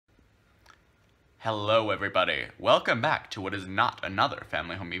Hello everybody, welcome back to what is not another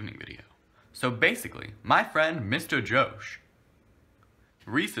family home evening video. So basically, my friend Mr. Joesh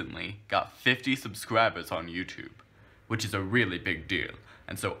recently got 50 subscribers on YouTube, which is a really big deal.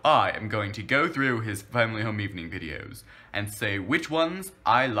 And so I am going to go through his family home evening videos and say which ones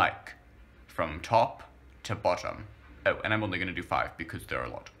I like, from top to bottom. Oh, and I'm only going to do 5 because there are a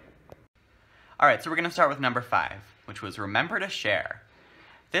lot. Alright, so we're going to start with number 5, which was Remember to Share.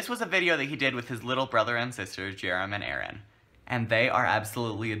 This was a video that he did with his little brother and sisters, Jerem and Aaron, and they are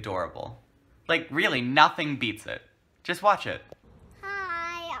absolutely adorable. Like, really, nothing beats it. Just watch it.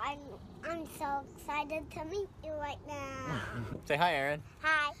 Hi, I'm so excited to meet you right now. Say hi, Aaron.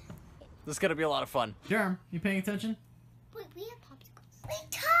 Hi. This is gonna be a lot of fun. Jerem, you paying attention? Wait, we have popsicles. We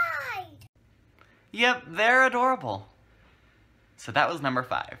tied! Yep, they're adorable. So that was number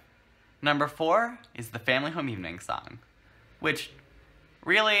 5. Number 4 is the Family Home Evening song, which,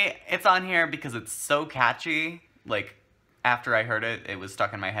 really, it's on here because it's so catchy. Like, after I heard it, it was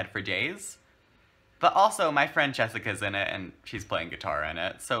stuck in my head for days. But also, my friend Jessica's in it, and she's playing guitar in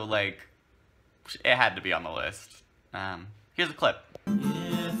it, so, like, it had to be on the list. Here's a clip.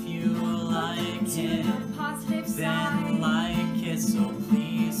 If you like it, then like it, so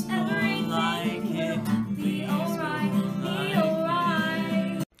please go like it, please go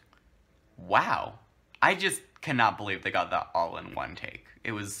like it. Wow. I just cannot believe they got that all in one take.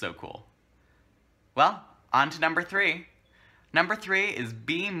 It was so cool. Well, on to number 3. Number 3 is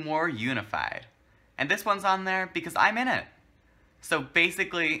Be More Unified. And this one's on there because I'm in it. So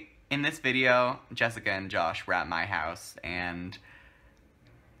basically, in this video, Jessica and Josh were at my house, and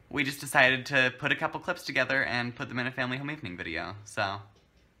we just decided to put a couple clips together and put them in a family home evening video. So,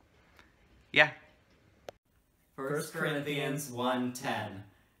 yeah. 1 Corinthians 1:10.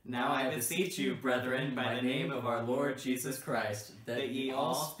 Now I beseech you, brethren, by the name of our Lord Jesus Christ, that ye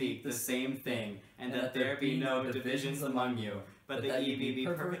all speak the same thing, and that there be no divisions among you, but that ye be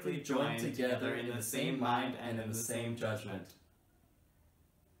perfectly joined together in the same mind and in the same judgment.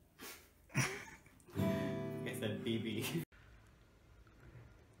 I said BB.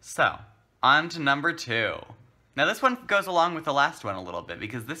 So, on to number 2. Now this one goes along with the last one a little bit,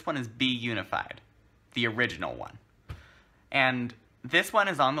 because this one is Be Unified, the original one. And this one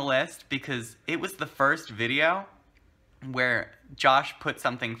is on the list because it was the first video where Josh put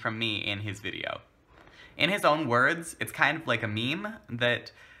something from me in his video. In his own words, it's kind of like a meme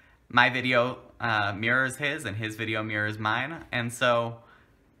that my video mirrors his and his video mirrors mine. And so,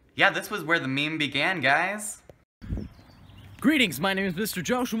 yeah, this was where the meme began, guys. Greetings, my name is Mr.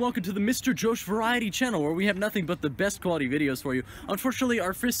 Joesh, and welcome to the Mr. Joesh Variety Channel, where we have nothing but the best quality videos for you. Unfortunately,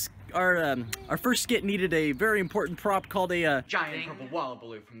 our first skit needed a very important prop called a Giant purple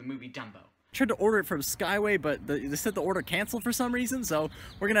wallabaloo from the movie Dumbo. Tried to order it from Skyway, but they said the order canceled for some reason, so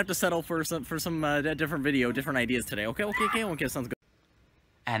we're gonna have to settle for some different video, different ideas today. Okay, sounds good.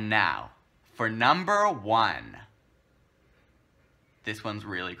 And now, for number 1. This one's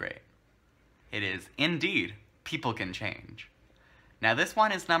really great. It is, indeed, People Can Change. Now this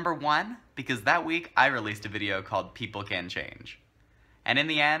one is number 1 because that week I released a video called People Can Change. And in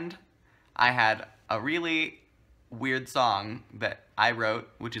the end, I had a really weird song that I wrote,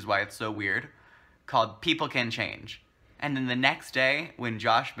 which is why it's so weird, called People Can Change. And then the next day, when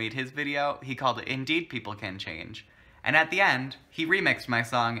Josh made his video, he called it Indeed People Can Change. And at the end, he remixed my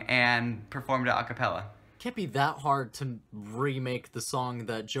song and performed it a cappella. Can't be that hard to remake the song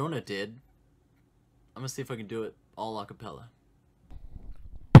that Jonah did. I'm gonna see if I can do it all a cappella.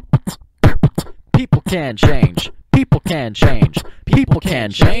 People can change. People can change. People can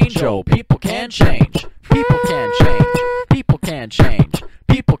change. Oh, people can change. People can change. People can change.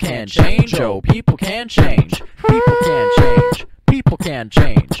 People can change. Oh, people can change. People can change. People can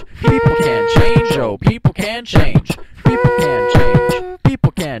change. People can change. Oh, people can change. People can change.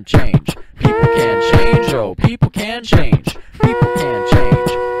 People can change. People can change. Oh, people can change. People can change.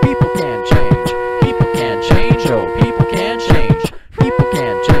 People can change. People can change. Oh, people can change. People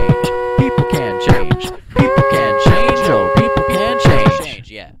can change. People can change. People can change. Oh, people can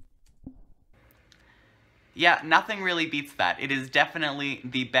change. Yeah. Yeah, nothing really beats that. It is definitely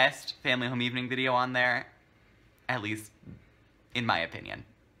the best family home evening video on there, at least in my opinion.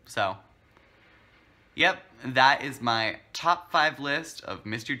 So, yep, that is my top 5 list of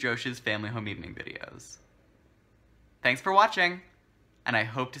Mr. Josh's family home evening videos. Thanks for watching, and I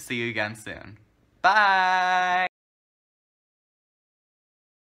hope to see you again soon. Bye!